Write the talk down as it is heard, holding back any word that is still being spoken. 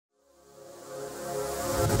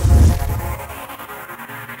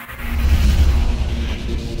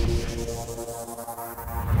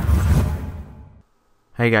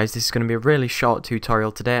Hey guys, this is going to be a really short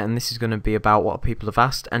tutorial today, and this is going to be about what people have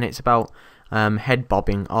asked, and it's about head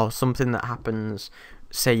bobbing, or something that happens.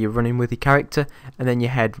 Say you're running with your character and then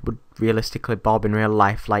your head would realistically bob in real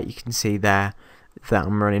life, like you can see there that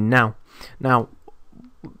I'm running now. Now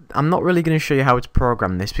I'm not really going to show you how to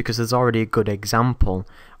program this because there's already a good example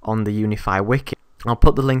on the Unify wiki. I'll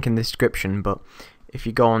put the link in the description, but if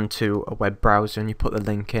you go onto a web browser and you put the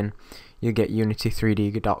link in, you get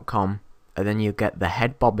unity3d.com, and then you get the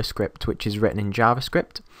head bobber script, which is written in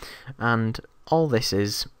JavaScript. And all this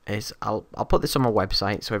is I'll put this on my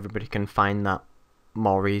website so everybody can find that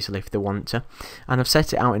more easily if they want to, and I've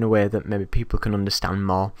set it out in a way that maybe people can understand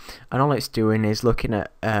more. And all it's doing is looking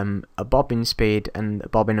at a bobbing speed and a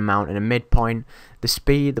bobbing amount and a midpoint.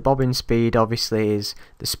 The bobbing speed obviously is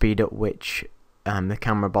the speed at which the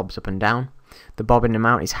camera bobs up and down. The bobbing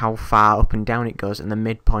amount is how far up and down it goes, and the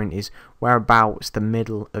midpoint is whereabouts the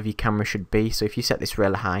middle of your camera should be. So if you set this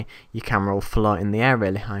really high, your camera will float in the air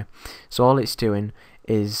really high. So all it's doing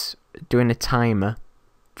is doing a timer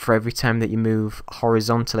for every time that you move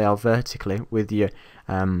horizontally or vertically with your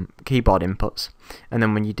keyboard inputs, and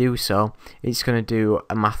then when you do so, it's going to do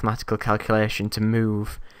a mathematical calculation to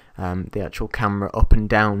move the actual camera up and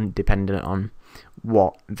down dependent on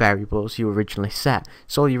what variables you originally set.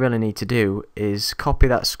 So all you really need to do is copy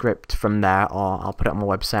that script from there, or I'll put it on my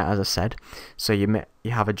website as I said. So you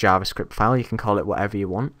have a JavaScript file, you can call it whatever you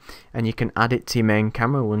want, and you can add it to your main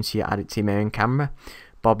camera. Once you add it to your main camera,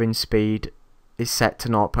 bobbing speed is set to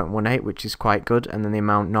 0.18, which is quite good, and then the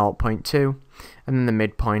amount 0.2, and then the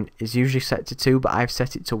midpoint is usually set to 2, but I've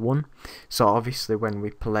set it to 1. So obviously when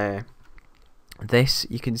we play this,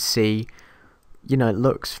 you can see, you know, it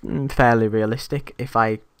looks fairly realistic. If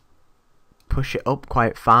I push it up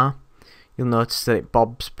quite far, you'll notice that it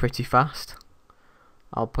bobs pretty fast.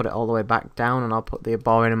 I'll put it all the way back down and I'll put the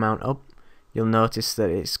bobbing amount up. You'll notice that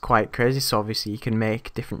it's quite crazy. So obviously you can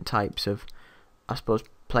make different types of, I suppose,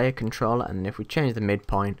 player controller, and if we change the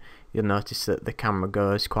midpoint, you'll notice that the camera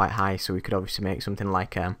goes quite high. So we could obviously make something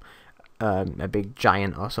like a big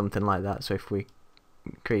giant or something like that. So if we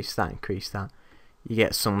increase that, you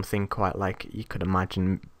get something quite like you could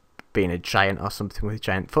imagine being a giant or something with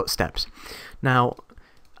giant footsteps. Now,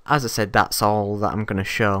 as I said, that's all that I'm going to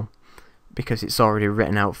show because it's already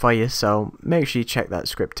written out for you, so make sure you check that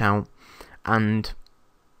script out. And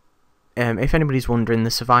if anybody's wondering,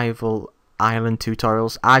 the survival island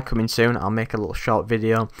tutorials are coming soon. I'll make a little short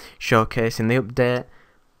video showcasing the update.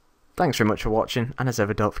 Thanks very much for watching, and as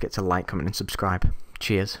ever, don't forget to like, comment and subscribe.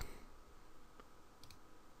 Cheers.